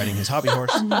riding his hobby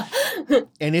horse.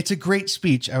 And it's a great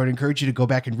speech. I would encourage you to go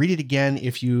back and read it again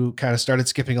if you kind of started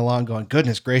skipping along going,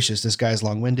 goodness gracious, this guy's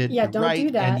long-winded. Yeah, don't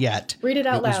do that. And yet, read it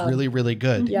out loud. It was really, really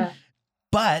good. Yeah.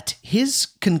 But his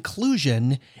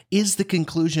conclusion is the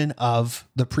conclusion of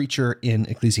the preacher in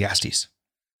Ecclesiastes.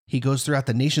 He goes throughout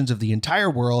the nations of the entire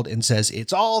world and says,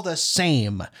 it's all the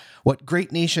same. What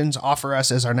great nations offer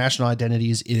us as our national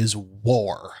identities is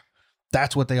war.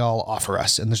 That's what they all offer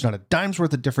us. And there's not a dime's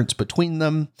worth of difference between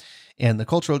them. And the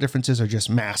cultural differences are just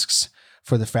masks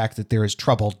for the fact that there is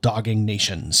trouble dogging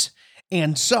nations.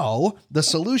 And so the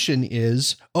solution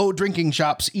is, drinking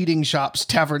shops, eating shops,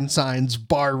 tavern signs,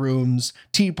 bar rooms,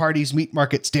 tea parties, meat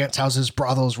markets, dance houses,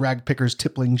 brothels, rag pickers,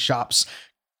 tippling shops,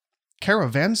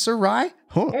 caravanserai?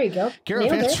 There you go.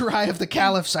 Caravanserai of the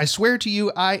caliphs. I swear to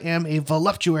you, I am a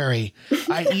voluptuary.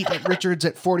 I eat at Richard's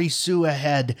at 40 sous a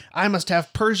head. I must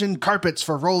have Persian carpets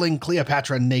for rolling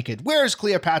Cleopatra naked. Where's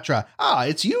Cleopatra?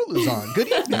 It's you, Luzon. Good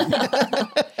evening.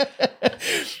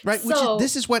 Right?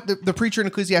 This is what the preacher in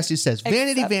Ecclesiastes says.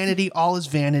 Vanity, vanity, all is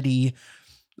vanity.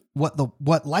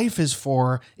 what life is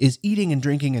for is eating and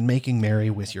drinking and making merry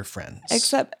with your friends.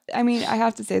 Except, I mean, I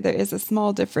have to say there is a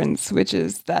small difference, which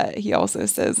is that he also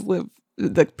says,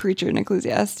 the preacher in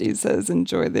Ecclesiastes says,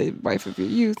 enjoy the wife of your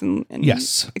youth, and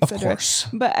yes, et of course.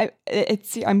 But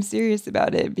I'm serious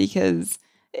about it because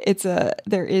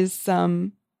there is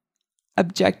some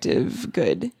objective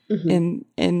good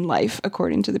in life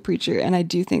according to the preacher, and I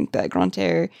do think that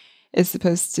Grantaire is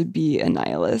supposed to be a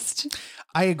nihilist.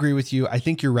 I agree with you. I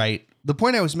think you're right. The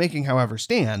point I was making, however,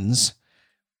 stands.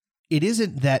 It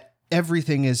isn't that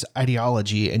everything is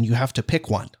ideology and you have to pick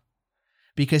one,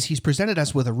 because he's presented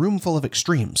us with a room full of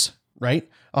extremes, right?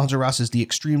 Enjolras is the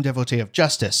extreme devotee of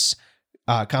justice.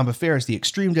 Combeferre is the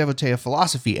extreme devotee of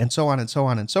philosophy, and so on and so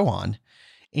on and so on.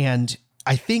 And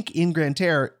I think in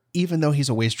Grantaire, even though he's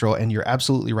a wastrel, and you're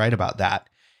absolutely right about that,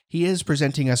 he is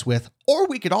presenting us with, or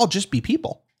we could all just be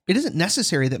people. It isn't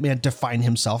necessary that man define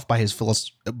himself by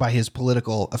his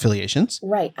political affiliations.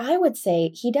 Right. I would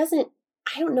say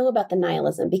I don't know about the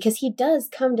nihilism, because he does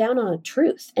come down on a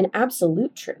truth, an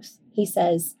absolute truth. He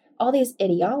says all these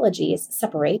ideologies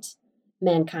separate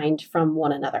mankind from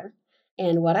one another.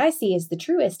 And what I see as the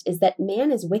truest is that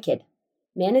man is wicked.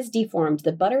 Man is deformed.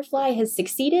 The butterfly has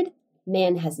succeeded.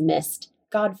 Man has missed.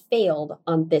 God failed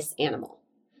on this animal.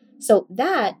 So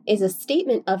that is a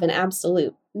statement of an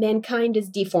absolute. Mankind is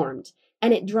deformed,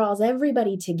 and it draws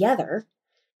everybody together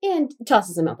and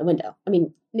tosses them out the window. I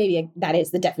mean, maybe that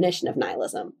is the definition of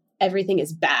nihilism. Everything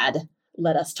is bad.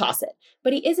 Let us toss it.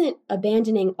 But he isn't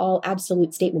abandoning all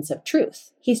absolute statements of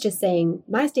truth. He's just saying,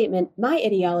 my statement, my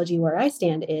ideology, where I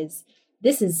stand is,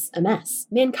 this is a mess.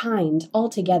 Mankind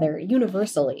altogether,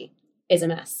 universally, is a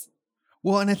mess.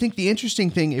 Well, and I think the interesting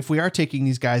thing, if we are taking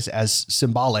these guys as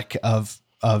symbolic of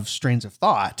strains of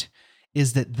thought,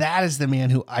 is that is the man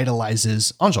who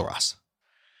idolizes Enjolras.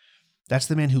 That's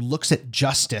the man who looks at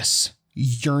justice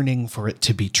yearning for it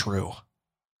to be true.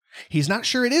 He's not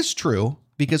sure it is true,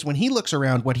 because when he looks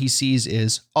around, what he sees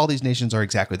is all these nations are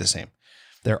exactly the same.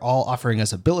 They're all offering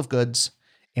us a bill of goods,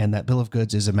 and that bill of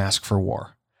goods is a mask for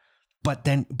war. But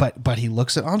he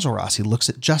looks at Enjolras, he looks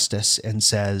at justice and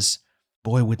says,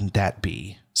 boy, wouldn't that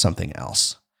be something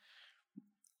else?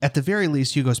 At the very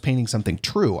least, Hugo's painting something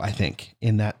true, I think,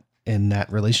 in that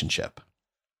relationship.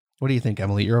 What do you think,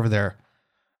 Emily? You're over there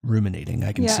ruminating.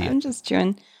 I can see it. Yeah, I'm just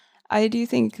chewing. I do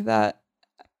think that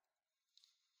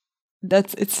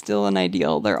it's still an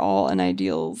ideal. They're all an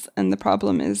ideals. And the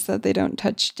problem is that they don't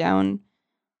touch down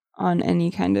on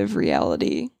any kind of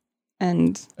reality.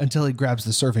 And until he grabs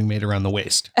the serving maid around the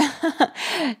waist.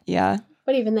 Yeah.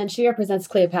 But even then, she represents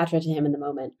Cleopatra to him in the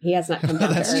moment. He has not come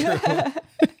down to her.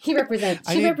 She represents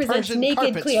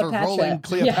naked Cleopatra. For rolling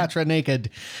Cleopatra naked.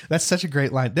 That's such a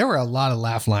great line. There were a lot of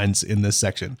laugh lines in this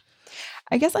section.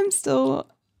 I guess I'm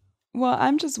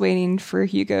just waiting for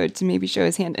Hugo to maybe show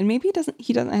his hand, and maybe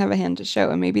he doesn't have a hand to show,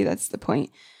 and maybe that's the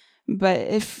point. But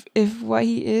if what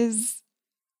he is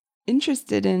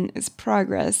interested in is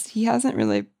progress, he hasn't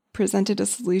really presented a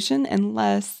solution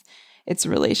unless it's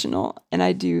relational. And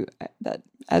I do that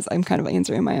as I'm kind of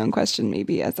answering my own question,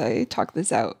 maybe as I talk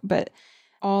this out. But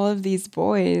all of these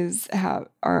boys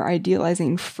are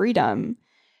idealizing freedom.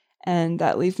 And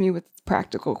that leaves me with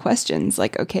practical questions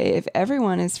like, okay, if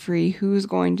everyone is free, who's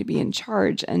going to be in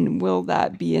charge? And will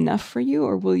that be enough for you?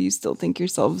 Or will you still think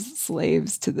yourselves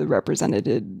slaves to the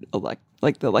the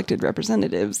elected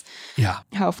representatives? Yeah.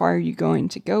 How far are you going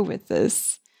to go with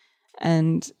this?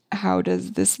 And how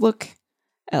does this look?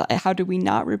 How do we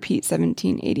not repeat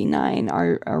 1789?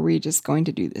 Are we just going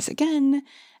to do this again?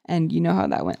 And you know how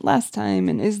that went last time.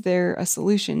 And is there a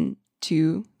solution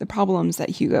to the problems that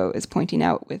Hugo is pointing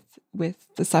out with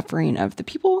the suffering of the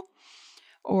people?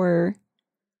 Or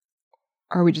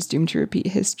are we just doomed to repeat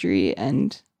history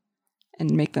and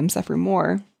make them suffer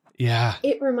more? Yeah.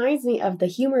 It reminds me of the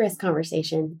humorous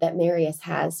conversation that Marius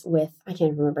has with, I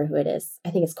can't remember who it is.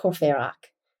 I think it's Courfeyrac,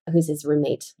 who's his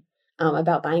roommate,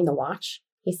 about buying the watch.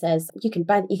 He says, you can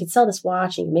sell this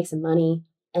watch and you can make some money.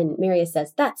 And Marius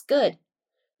says, that's good.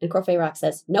 And Courfeyrac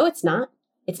says, no, it's not.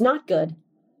 It's not good.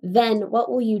 Then what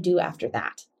will you do after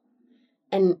that?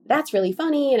 And that's really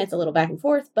funny, and it's a little back and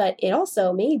forth, but it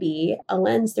also may be a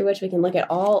lens through which we can look at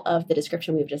all of the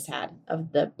description we've just had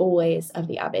of the boys of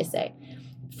the ABC.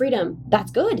 Freedom,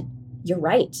 that's good. You're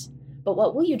right. But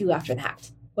what will you do after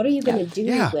that? What are you going to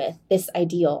do with this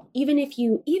ideal? Even if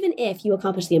you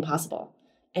accomplish the impossible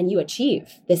and you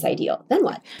achieve this ideal, then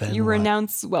what? You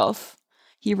renounce wealth.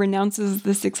 He renounces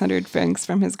the 600 francs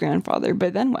from his grandfather,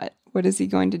 but then what? What is he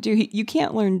going to do? You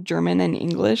can't learn German and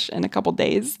English in a couple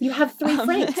days. You have 3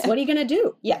 francs. What are you going to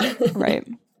do? Yeah. Right.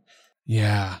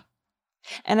 Yeah.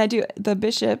 And the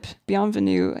bishop,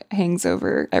 Bienvenu, hangs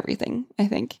over everything, I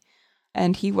think.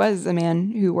 And he was a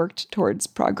man who worked towards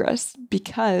progress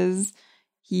because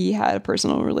he had a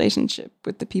personal relationship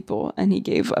with the people and he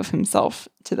gave of himself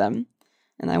to them.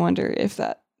 And I wonder if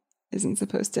that isn't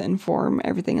supposed to inform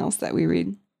everything else that we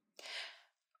read.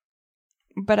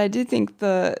 But I do think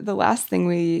the last thing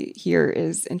we hear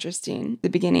is interesting. The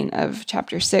beginning of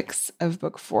chapter 6 of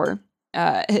book 4.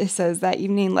 It says, that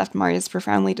evening left Marius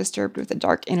profoundly disturbed with a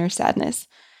dark inner sadness.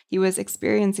 He was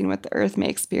experiencing what the earth may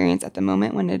experience at the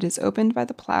moment when it is opened by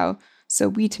the plow, so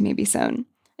wheat may be sown.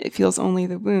 It feels only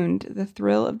the wound, the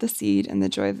thrill of the seed, and the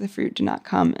joy of the fruit do not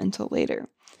come until later.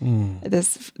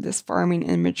 This farming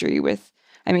imagery with,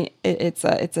 I mean, it's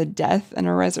a death and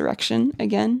a resurrection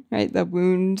again, right? The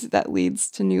wound that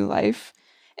leads to new life.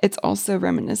 It's also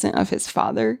reminiscent of his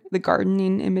father, the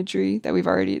gardening imagery that we've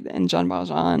already, and Jean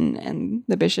Valjean and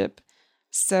the bishop.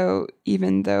 So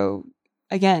even though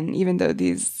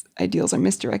these ideals are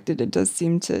misdirected, it does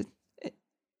seem to,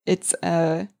 it's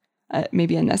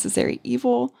maybe a necessary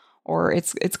evil, or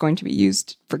it's going to be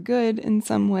used for good in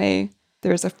some way.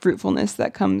 There's a fruitfulness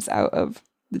that comes out of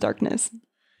the darkness.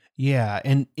 Yeah,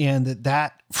 and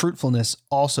that fruitfulness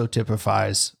also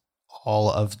typifies all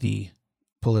of the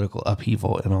political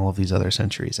upheaval in all of these other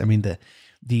centuries. I mean,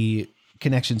 the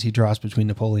connections he draws between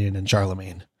Napoleon and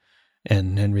Charlemagne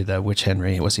and Henry which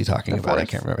Henry was he talking about? I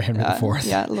can't remember. Henry IV.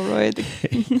 Yeah, Leroy.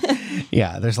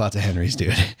 Yeah, there's lots of Henrys,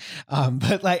 dude.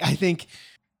 But like, I think,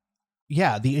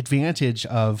 yeah, the advantage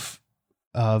of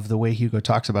the way Hugo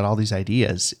talks about all these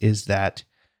ideas is that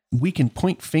we can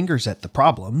point fingers at the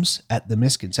problems, at the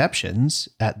misconceptions,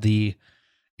 at the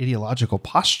ideological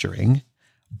posturing,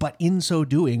 but in so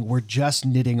doing, we're just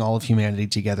knitting all of humanity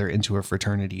together into a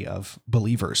fraternity of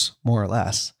believers, more or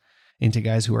less, into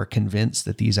guys who are convinced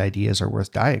that these ideas are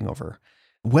worth dying over.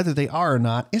 Whether they are or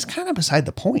not is kind of beside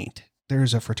the point.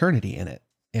 There's a fraternity in it.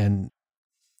 And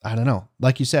I don't know,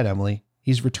 like you said, Emily,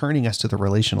 he's returning us to the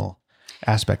relational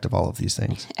aspect of all of these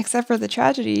things. Except for the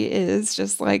tragedy is,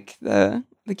 just like the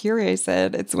Curé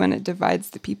said, it's when it divides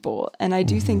the people. And I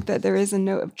do think that there is a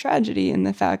note of tragedy in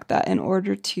the fact that in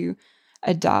order to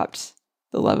adopt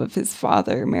the love of his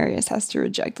father, Marius has to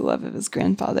reject the love of his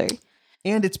grandfather.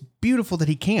 And it's beautiful that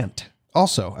he can't.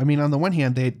 Also, I mean, on the one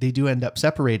hand, they do end up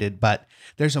separated, but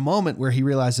there's a moment where he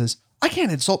realizes, I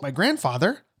can't insult my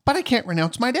grandfather, but I can't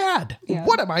renounce my dad. Yeah.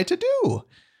 What am I to do?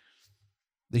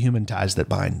 The human ties that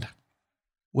bind.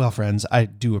 Well, friends, I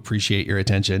do appreciate your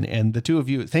attention. And the two of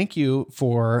you, thank you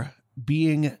for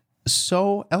being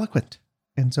so eloquent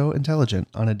and so intelligent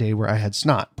on a day where I had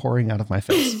snot pouring out of my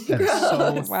face. That is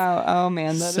so wow. Oh,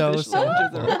 man. That so into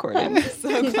the recording.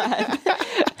 So glad.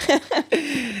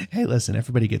 Hey, listen,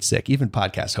 everybody gets sick, even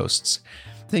podcast hosts.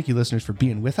 Thank you, listeners, for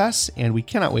being with us, and we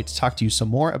cannot wait to talk to you some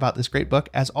more about this great book.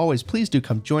 As always, please do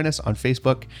come join us on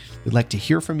Facebook. We'd like to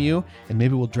hear from you, and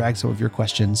maybe we'll drag some of your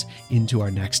questions into our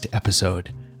next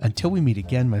episode. Until we meet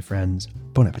again, my friends,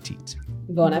 bon appetit.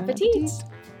 Bon appetit.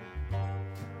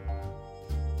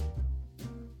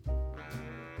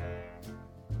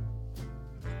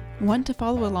 Want to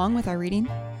follow along with our reading?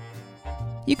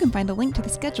 You can find a link to the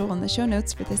schedule in the show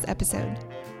notes for this episode.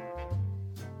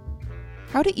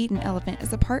 How to Eat an Elephant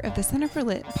is a part of the Center for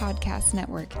Lit podcast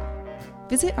network.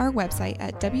 Visit our website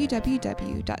at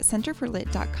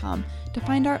www.centerforlit.com to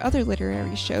find our other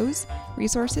literary shows,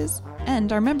 resources,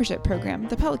 and our membership program,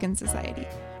 the Pelican Society,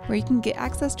 where you can get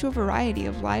access to a variety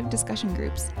of live discussion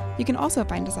groups. You can also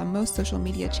find us on most social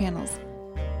media channels.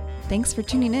 Thanks for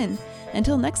tuning in.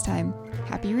 Until next time,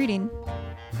 happy reading.